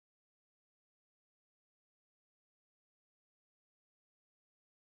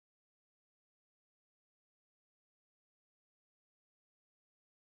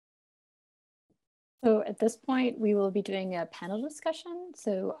So at this point, we will be doing a panel discussion.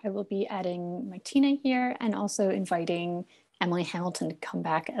 So I will be adding Martina here and also inviting Emily Hamilton to come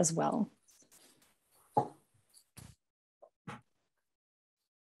back as well.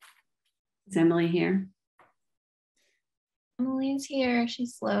 Is Emily here? Emily's here.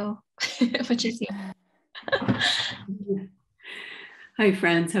 She's slow, but she's here. Hi,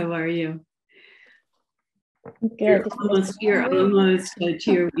 friends. How are you? Good. You're almost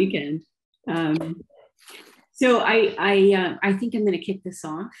to your weekend. So I think I'm going to kick this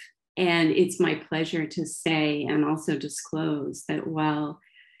off, and it's my pleasure to say and also disclose that while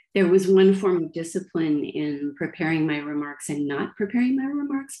there was one form of discipline in preparing my remarks and not preparing my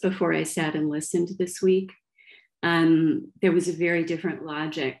remarks before I sat and listened this week, there was a very different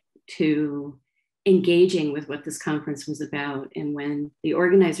logic to engaging with what this conference was about. And when the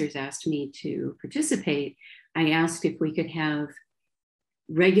organizers asked me to participate, I asked if we could have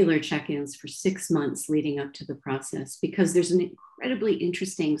regular check-ins for 6 months leading up to the process, because there's an incredibly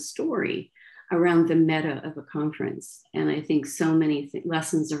interesting story around the meta of a conference. And I think so many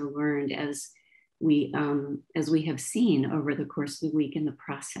lessons are learned as we have seen over the course of the week in the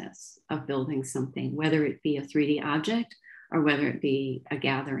process of building something, whether it be a 3D object or whether it be a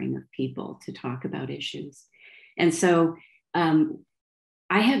gathering of people to talk about issues. And so I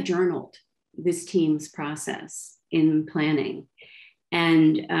have journaled this team's process in planning.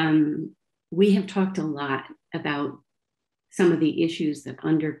 And we have talked a lot about some of the issues that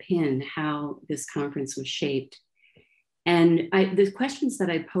underpin how this conference was shaped. And the questions that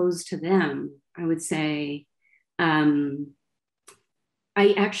I posed to them, I would say, I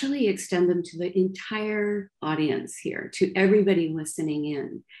actually extend them to the entire audience here, to everybody listening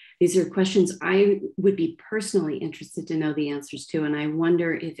in. These are questions I would be personally interested to know the answers to. And I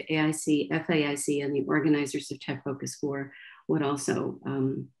wonder if AIC, FAIC, and the organizers of TechFocus IV would also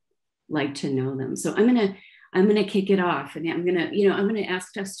like to know them. So I'm gonna kick it off, and I'm gonna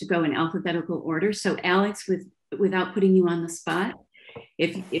ask us to go in alphabetical order. So Alex, without putting you on the spot,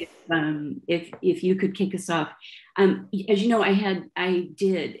 if you could kick us off. As you know, I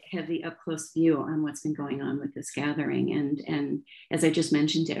did have the up close view on what's been going on with this gathering, and as I just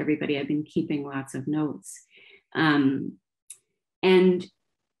mentioned to everybody, I've been keeping lots of notes. And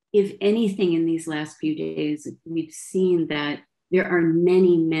if anything, in these last few days, we've seen that there are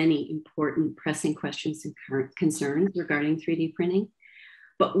many, many important pressing questions and current concerns regarding 3D printing.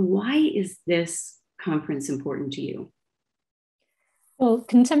 But why is this conference important to you? Well,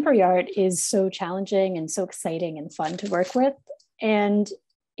 contemporary art is so challenging and so exciting and fun to work with. And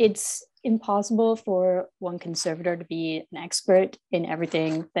it's impossible for one conservator to be an expert in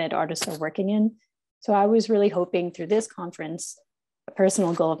everything that artists are working in. So I was really hoping through this conference, a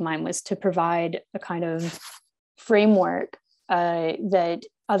personal goal of mine was to provide a kind of framework that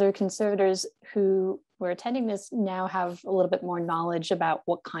other conservators who were attending this now have a little bit more knowledge about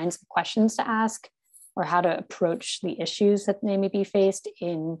what kinds of questions to ask or how to approach the issues that they may be faced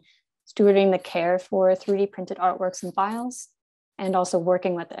in stewarding the care for 3D printed artworks and files, and also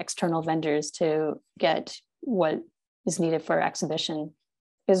working with external vendors to get what is needed for exhibition.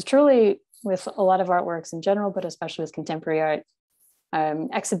 Because truly, with a lot of artworks in general, but especially with contemporary art,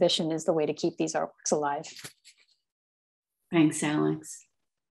 exhibition is the way to keep these artworks alive. Thanks, Alex.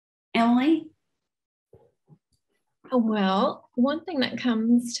 Emily? Well, one thing that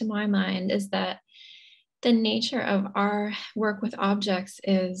comes to my mind is that the nature of our work with objects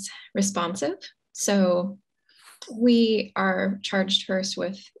is responsive. So we are charged first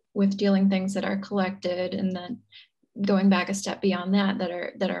with dealing things that are collected, and then going back a step beyond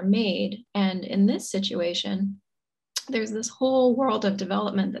that are made. And in this situation, there's this whole world of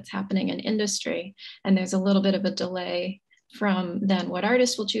development that's happening in industry, and there's a little bit of a delay from then what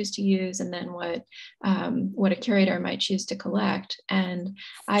artists will choose to use and then what a curator might choose to collect. And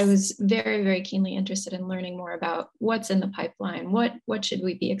I was very, very keenly interested in learning more about what's in the pipeline, what should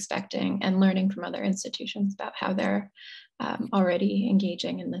we be expecting, and learning from other institutions about how they're already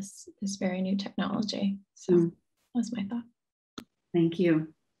engaging in this very new technology. So that's my thought. Thank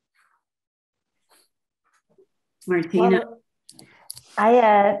you. Martina? Well,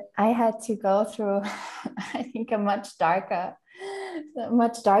 I had to go through, I think, a much darker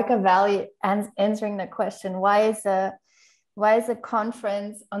valley answering the question, why is a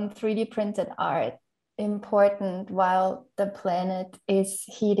conference on 3D printed art important while the planet is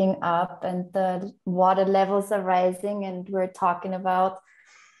heating up and the water levels are rising, and we're talking about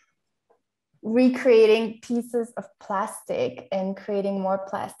recreating pieces of plastic and creating more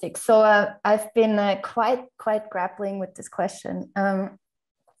plastic. So I've been quite grappling with this question. And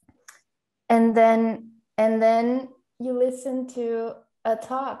then you listen to a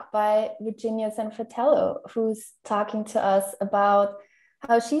talk by Virginia Sanfratello, who's talking to us about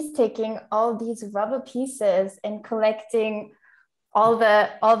how she's taking all these rubber pieces and collecting all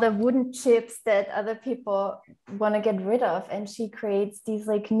the wooden chips that other people want to get rid of, and she creates these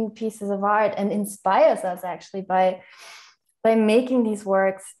like new pieces of art and inspires us actually by making these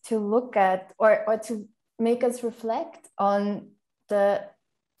works to look at or to make us reflect on the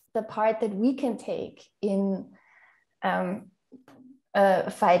part that we can take in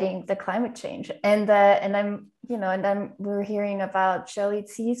fighting the climate change. And we're hearing about Shirley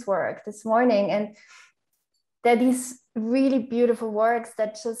Tse's work this morning, and there are these really beautiful works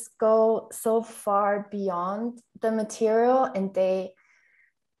that just go so far beyond the material, and they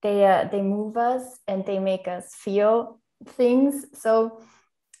move us and they make us feel things. So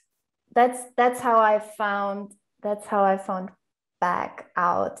that's how I found back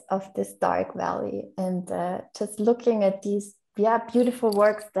out of this dark valley, and just looking at these beautiful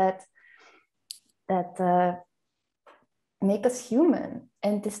works that make us human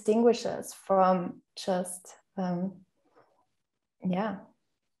and distinguish us from just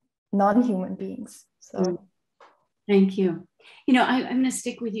non-human beings. So thank you. I'm going to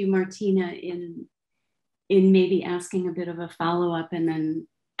stick with you, Martina, in maybe asking a bit of a follow-up, and then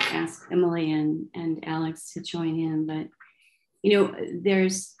ask Emily and Alex to join in. But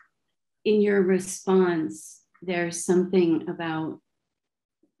there's, in your response, there's something about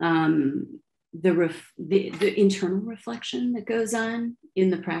the internal reflection that goes on in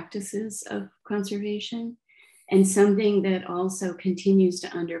the practices of conservation, and something that also continues to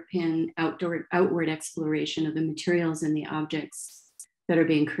underpin outward exploration of the materials and the objects that are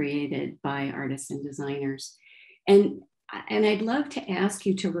being created by artists and designers. And I'd love to ask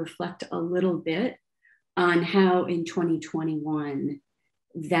you to reflect a little bit on how in 2021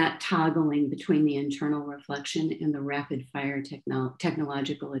 that toggling between the internal reflection and the rapid fire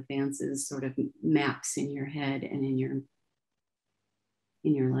technological advances sort of maps in your head and in your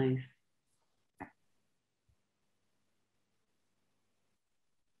life.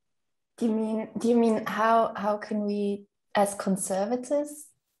 Do you mean how can we as conservatives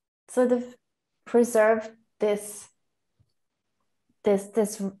sort of preserve this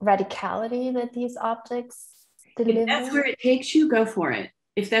radicality that these objects deliver? If that's where it takes you, go for it.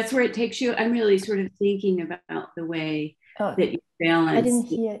 If that's where it takes you, I'm really sort of thinking about the way that you balance. I didn't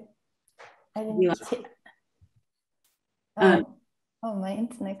hear. My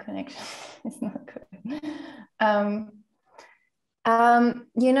internet connection is not good.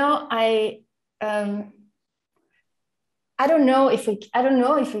 I don't know if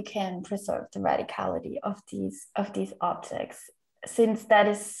we can preserve the radicality of these objects, since that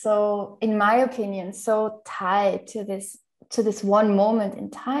is so, in my opinion, so tied to this one moment in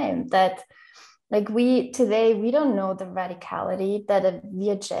time, that like we don't know the radicality that a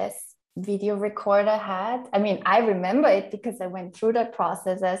VHS video recorder had. I mean, I remember it because I went through that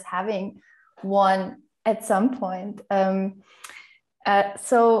process as having one at some point.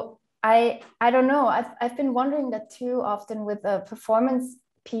 So I don't know. I've been wondering that too often with performance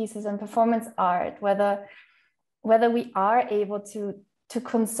pieces and performance art, whether we are able to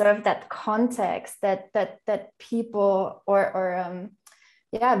conserve that context that people or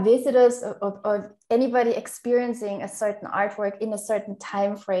visitors or anybody experiencing a certain artwork in a certain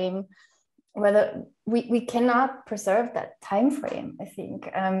time frame, whether we cannot preserve that time frame. I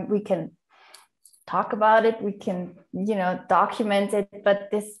think we can talk about it, we can document it, but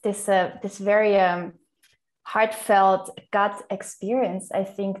this very heartfelt gut experience, I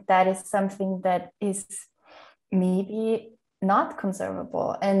think that is something that is maybe not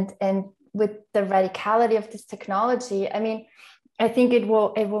conservable. And with the radicality of this technology, I mean, I think it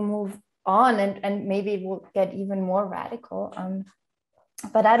will move on, and maybe it will get even more radical.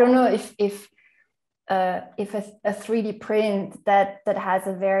 But I don't know if a 3D print that has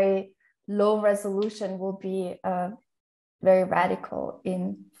a very low resolution will be very radical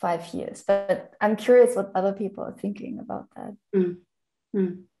in 5 years. But I'm curious what other people are thinking about that.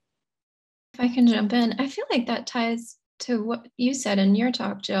 If I can jump in, I feel like that ties to what you said in your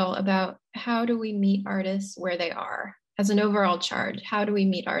talk, Jill, about how do we meet artists where they are as an overall charge. How do we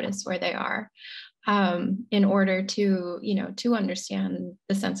meet artists where they are in order to understand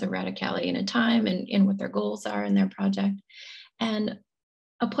the sense of radicality in a time and what their goals are in their project. And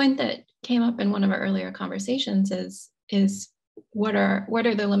a point that came up in one of our earlier conversations is what are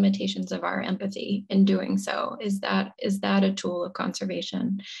the limitations of our empathy in doing so? Is that a tool of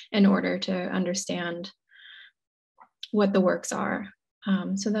conservation in order to understand what the works are?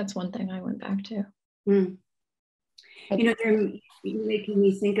 So that's one thing I went back to. You know, you're making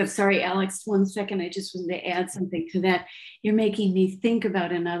me think of, sorry, Alex, 1 second. I just wanted to add something to that. You're making me think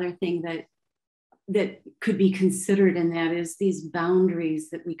about another thing that could be considered, and that is these boundaries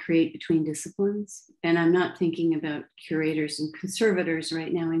that we create between disciplines. And I'm not thinking about curators and conservators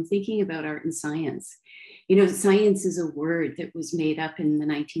right now. I'm thinking about art and science. You know, science is a word that was made up in the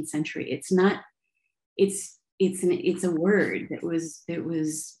 19th century. It's not, it's a word that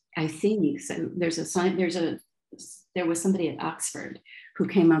was, I think, so there was somebody at Oxford who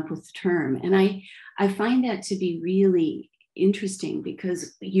came up with the term. And I find that to be really interesting,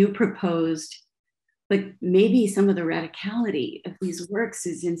 because you proposed, like, maybe some of the radicality of these works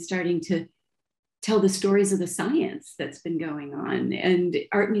is in starting to tell the stories of the science that's been going on, and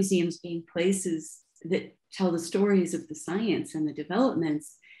art museums being places that tell the stories of the science and the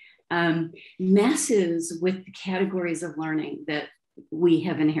developments, messes with the categories of learning that we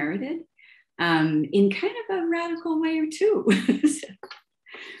have inherited, in kind of a radical way or two.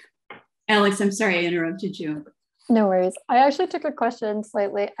 Alex, I'm sorry I interrupted you. No worries. I actually took a question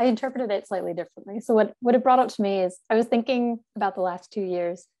slightly, I interpreted it slightly differently. So what it brought up to me is, I was thinking about the last 2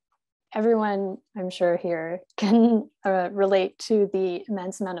 years. Everyone, I'm sure here, can relate to the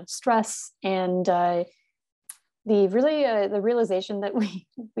immense amount of stress and the realization that we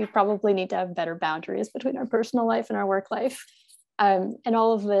probably need to have better boundaries between our personal life and our work life, and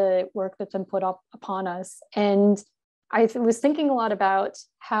all of the work that's been put up upon us. And I was thinking a lot about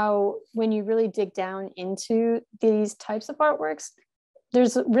how, when you really dig down into these types of artworks,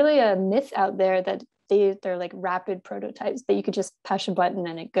 there's really a myth out there that they're like rapid prototypes that you could just push a button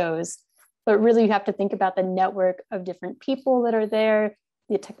and it goes. But really, you have to think about the network of different people that are there,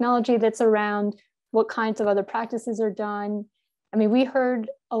 the technology that's around, what kinds of other practices are done. I mean, we heard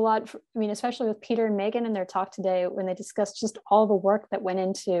a lot, I mean, especially with Peter and Megan in their talk today, when they discussed just all the work that went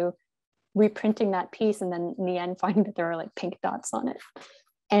into reprinting that piece, and then in the end finding that there were like pink dots on it.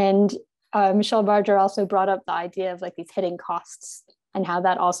 And Michelle Barger also brought up the idea of like these hidden costs, and how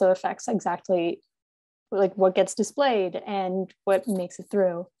that also affects exactly like what gets displayed and what makes it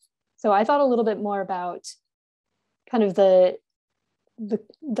through. So I thought a little bit more about kind of the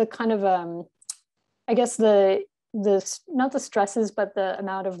kind of I guess the not the stresses, but the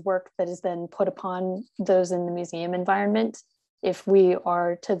amount of work that is then put upon those in the museum environment, if we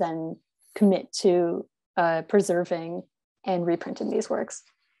are to then commit to preserving and reprinting these works.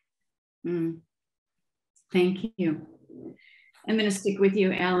 Thank you. I'm going to stick with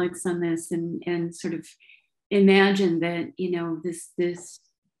you, Alex, on this, and sort of imagine that, you know, this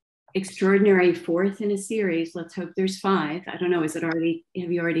extraordinary fourth in a series. Let's hope there's 5. I don't know. Is it already?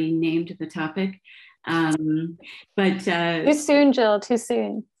 Have you already named the topic? But too soon, Jill. Too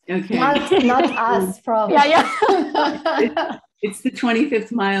soon. Okay. Not us, probably. Yeah. It's the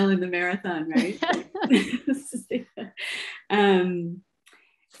 25th mile in the marathon, right?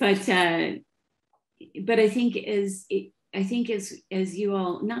 But I think as you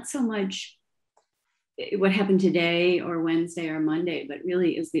all, not so much what happened today or Wednesday or Monday, but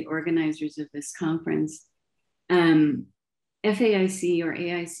really as the organizers of this conference, FAIC or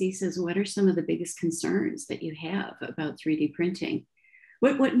AIC says, what are some of the biggest concerns that you have about 3D printing?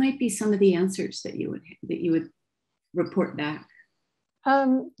 What might be some of the answers that you would report back?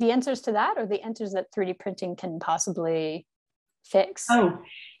 The answers to that, or the answers that 3D printing can possibly fix? Oh,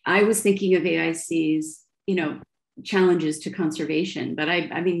 I was thinking of AIC's, you know, challenges to conservation, but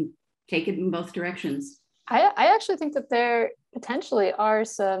I mean, take it in both directions. I actually think that there potentially are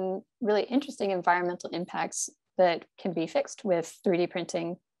some really interesting environmental impacts that can be fixed with 3D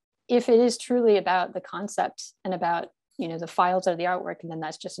printing, if it is truly about the concept and about, you know, the files of the artwork, and then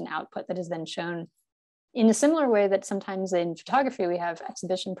that's just an output that is then shown in a similar way that sometimes in photography we have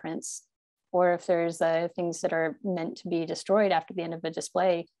exhibition prints, or if there's things that are meant to be destroyed after the end of a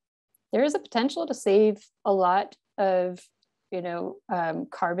display, there is a potential to save a lot of, you know,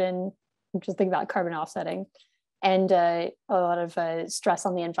 carbon. Just think about carbon offsetting, and a lot of stress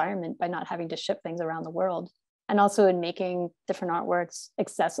on the environment by not having to ship things around the world, and also in making different artworks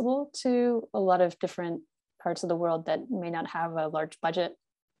accessible to a lot of different parts of the world that may not have a large budget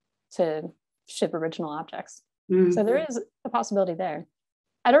to ship original objects. Mm-hmm. So there is a possibility there.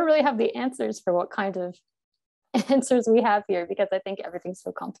 I don't really have the answers for what kind of answers we have here, because I think everything's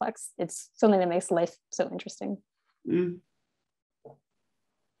so complex. It's something that makes life so interesting. Mm.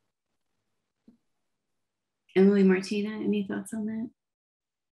 Emily, Martina, any thoughts on that?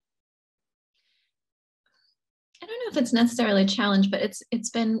 I don't know if it's necessarily a challenge, but it's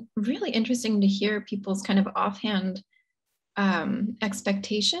been really interesting to hear people's kind of offhand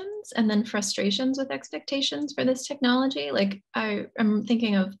expectations and then frustrations with expectations for this technology. Like I'm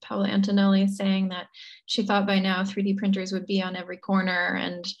thinking of Paola Antonelli saying that she thought by now 3D printers would be on every corner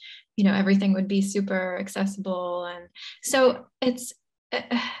and, you know, everything would be super accessible. And so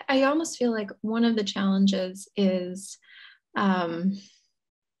I almost feel like one of the challenges is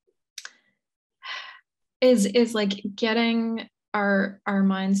like getting our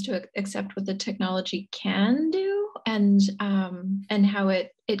minds to accept what the technology can do and how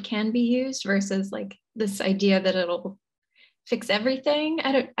it can be used versus like this idea that it'll fix everything.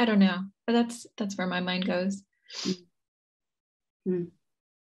 I don't know, but that's where my mind goes. Mm-hmm.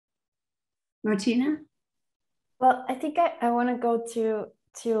 Martina? Well, I think I want to go to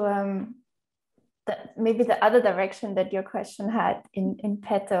maybe the other direction that your question had in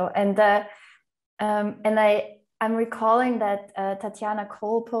petto, and I'm recalling that Tatiana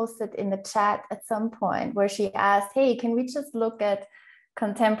Cole posted in the chat at some point where she asked, hey, can we just look at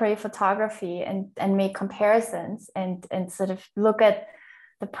contemporary photography and make comparisons and sort of look at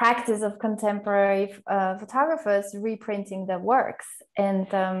the practice of contemporary photographers reprinting their works. And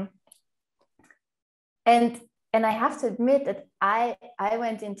I have to admit that I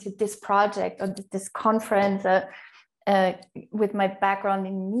went into this project or this conference with my background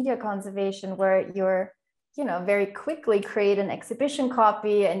in media conservation, where you're, you know, very quickly create an exhibition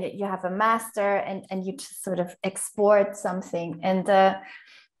copy and you have a master and you just sort of export something. And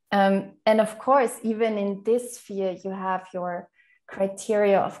of course, even in this sphere, you have your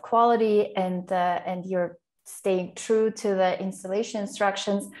criteria of quality and you're staying true to the installation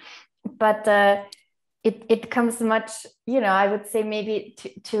instructions. But it comes much, you know, I would say maybe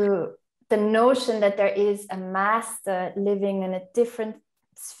to the notion that there is a master living in a different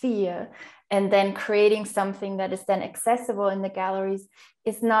sphere and then creating something that is then accessible in the galleries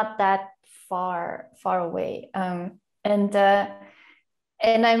is not that far away. And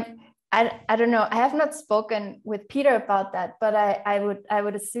I don't know, I have not spoken with Peter about that, but I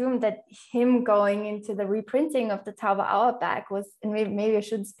would assume that him going into the reprinting of the Taube Auerbach was, and maybe I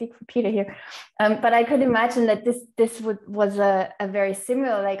shouldn't speak for Peter here, but I could imagine that this was a very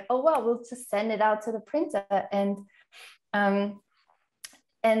similar, like, oh, well, we'll just send it out to the printer and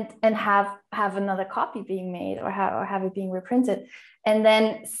have another copy being made or have it being reprinted. And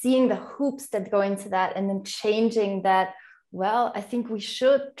then seeing the hoops that go into that and then changing that, well, I think we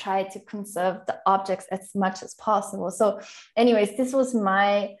should try to conserve the objects as much as possible. So anyways, this was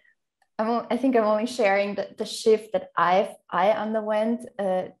I think I'm only sharing the shift that I underwent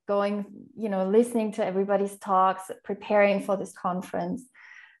going, you know, listening to everybody's talks, preparing for this conference,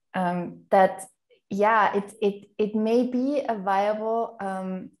 that, yeah, it may be a viable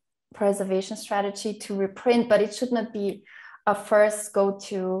preservation strategy to reprint, but it should not be a first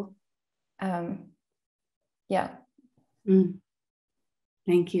go-to. Yeah.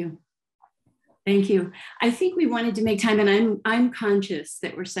 Thank you. Thank you. I think we wanted to make time, and I'm conscious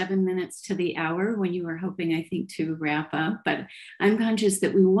that we're 7 minutes to the hour when you were hoping, I think, to wrap up, but I'm conscious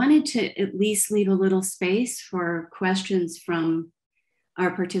that we wanted to at least leave a little space for questions from our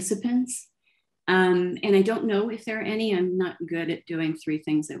participants. And I don't know if there are any. I'm not good at doing 3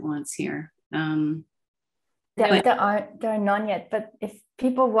 things at once here. There are none yet, but if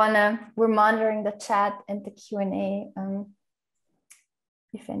people we're monitoring the chat and the Q&A,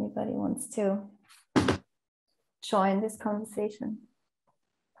 if anybody wants to join this conversation.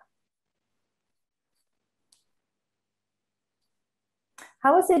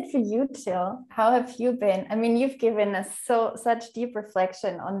 How was it for you, Jill? How have you been? I mean, you've given us such deep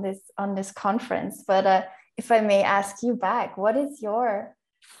reflection on this conference, but if I may ask you back, what is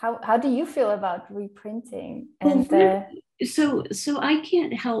how do you feel about reprinting? And so I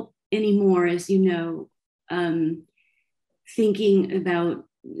can't help anymore, as you know, thinking about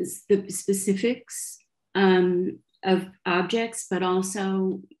the specifics of objects, but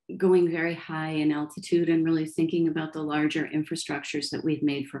also going very high in altitude and really thinking about the larger infrastructures that we've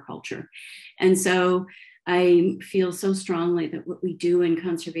made for culture. And so I feel so strongly that what we do in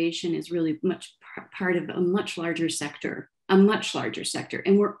conservation is really much part of a much larger sector, and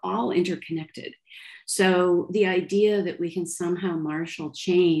we're all interconnected. So the idea that we can somehow marshal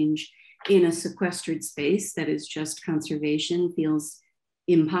change in a sequestered space that is just conservation feels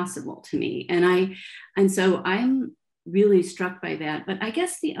impossible to me. And so I'm really struck by that. But I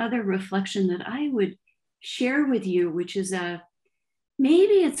guess the other reflection that I would share with you, which is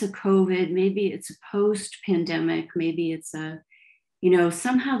maybe it's a COVID, maybe it's a post-pandemic, maybe it's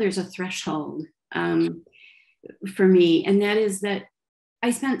somehow there's a threshold for me. And that is that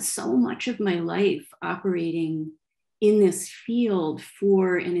I spent so much of my life operating in this field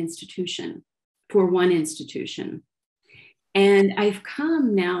for one institution. And I've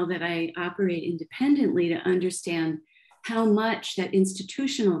come, now that I operate independently, to understand how much that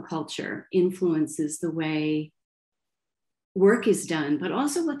institutional culture influences the way work is done, but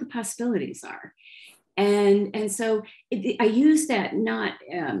also what the possibilities are. And so I use that not,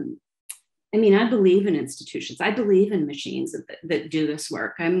 I mean, I believe in institutions. I believe in machines that do this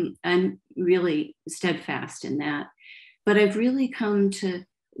work. I'm really steadfast in that. But I've really come to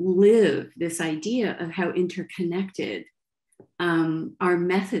live this idea of how interconnected our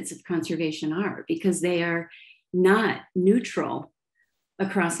methods of conservation are, because they are not neutral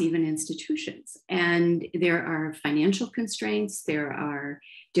across even institutions. And there are financial constraints, there are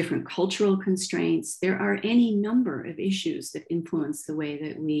different cultural constraints, there are any number of issues that influence the way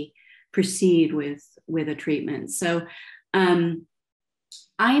that we proceed with a treatment. So I'm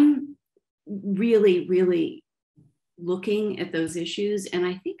really, really looking at those issues. And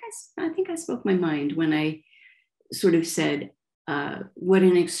I think I spoke my mind when I sort of said, what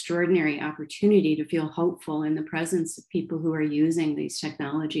an extraordinary opportunity to feel hopeful in the presence of people who are using these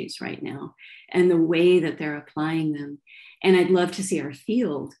technologies right now and the way that they're applying them. And I'd love to see our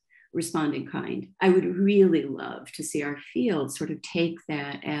field respond in kind. I would really love to see our field sort of take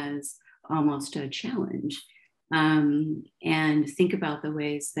that as almost a challenge, and think about the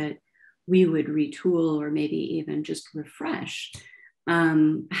ways that we would retool or maybe even just refresh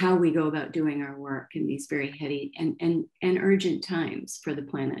how we go about doing our work in these very heady and urgent times for the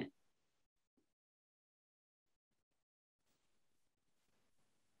planet.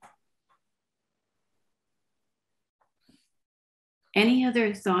 Any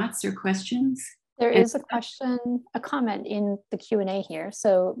other thoughts or questions? There is a comment in the Q&A here.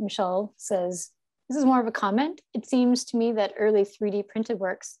 So Michelle says, this is more of a comment. It seems to me that early 3D printed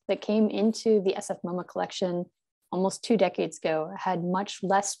works that came into the SF MoMA collection almost 2 decades ago had much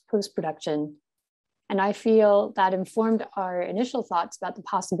less post-production. And I feel that informed our initial thoughts about the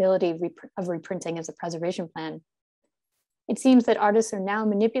possibility of reprinting as a preservation plan. It seems that artists are now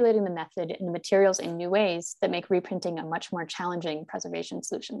manipulating the method and the materials in new ways that make reprinting a much more challenging preservation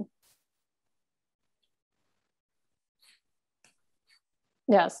solution.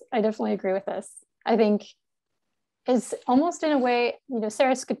 Yes, I definitely agree with this. I think it's almost in a way,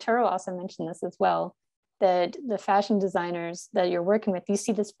 Sarah Scuturo also mentioned this as well, that the fashion designers that you're working with, you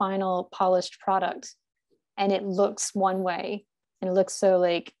see this final polished product and it looks one way and it looks so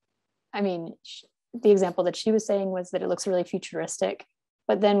like, I mean, the example that she was saying was that it looks really futuristic,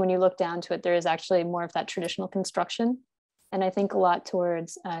 but then when you look down to it, there is actually more of that traditional construction. And I think a lot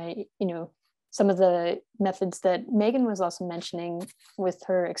towards, some of the methods that Megan was also mentioning with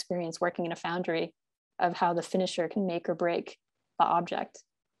her experience working in a foundry of how the finisher can make or break the object.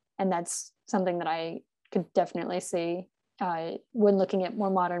 And that's something that I could definitely see when looking at more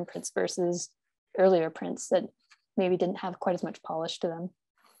modern prints versus earlier prints that maybe didn't have quite as much polish to them.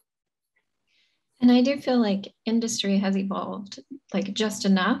 And I do feel like industry has evolved like just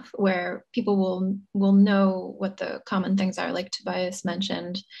enough where people will know what the common things are, like Tobias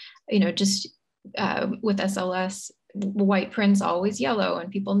mentioned, just with SLS, white print's always yellow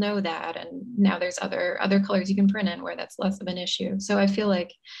and people know that. And now there's other colors you can print in where that's less of an issue. So I feel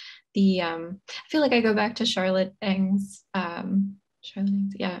like I go back to Charlotte Eng's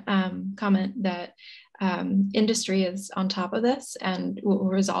comment that industry is on top of this and will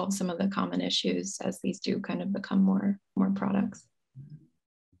resolve some of the common issues as these do kind of become more products.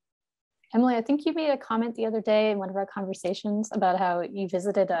 Emily, I think you made a comment the other day in one of our conversations about how you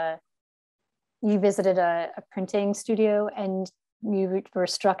visited a printing studio and you were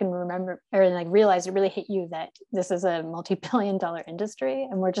struck and realized it really hit you that this is a multi-billion-dollar industry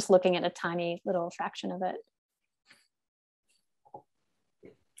and we're just looking at a tiny little fraction of it.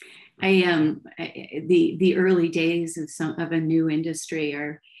 The early days of a new industry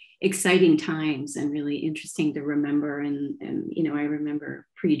are exciting times and really interesting to remember. And I remember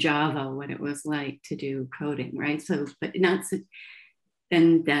pre-Java what it was like to do coding, right? So, but not so.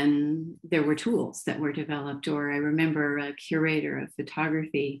 And then there were tools that were developed, or I remember a curator of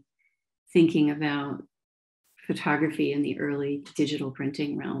photography thinking about photography in the early digital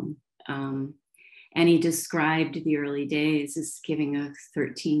printing realm. And he described the early days as giving a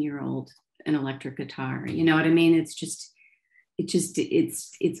 13-year-old an electric guitar. You know what I mean?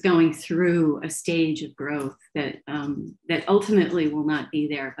 It's going through a stage of growth that ultimately will not be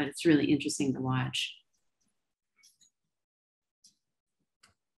there, but it's really interesting to watch.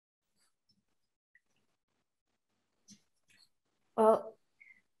 Well,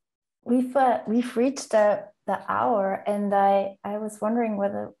 we've reached the hour, and I was wondering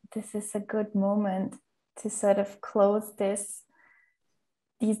whether this is a good moment to sort of close this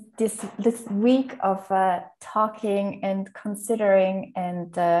this week of talking and considering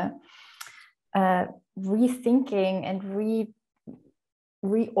and rethinking and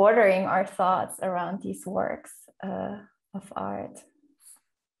reordering our thoughts around these works of art.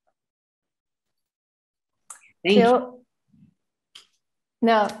 Jill,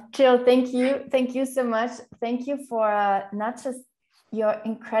 thank you so much. Thank you for not just your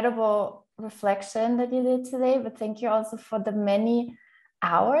incredible reflection that you did today, but thank you also for the many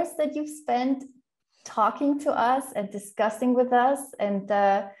hours that you've spent talking to us and discussing with us and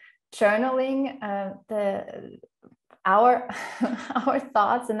journaling our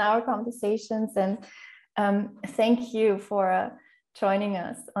thoughts and our conversations. And thank you for joining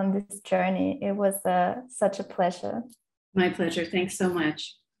us on this journey. It was such a pleasure. My pleasure. Thanks so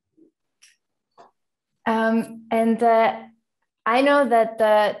much. I know that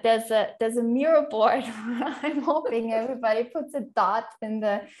there's a mural board. I'm hoping everybody puts a dot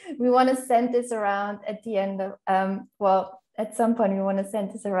in we want to send this around at the end of, at some point we want to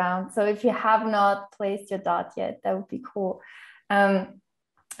send this around. So if you have not placed your dot yet, that would be cool. I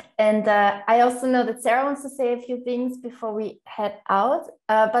also know that Sarah wants to say a few things before we head out.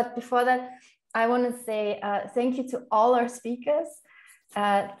 But before that, I want to say thank you to all our speakers.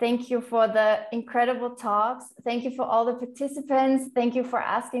 Thank you for the incredible talks. Thank you for all the participants. Thank you for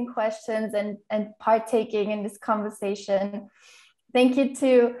asking questions and partaking in this conversation. Thank you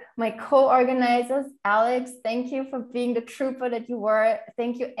to my co-organizers, Alex. Thank you for being the trooper that you were.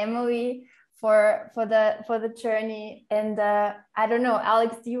 Thank you, Emily, for the journey. And I don't know,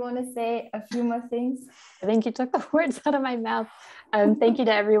 Alex, do you want to say a few more things? I think you took the words out of my mouth. Thank you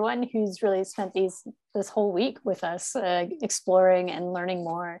to everyone who's really spent this whole week with us, exploring and learning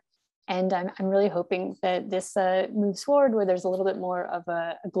more. And I'm really hoping that this moves forward where there's a little bit more of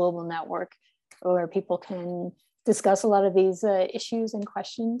a global network where people can discuss a lot of these issues and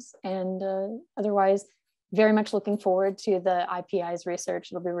questions. And otherwise, very much looking forward to the IPI's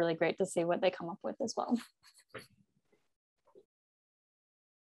research. It'll be really great to see what they come up with as well.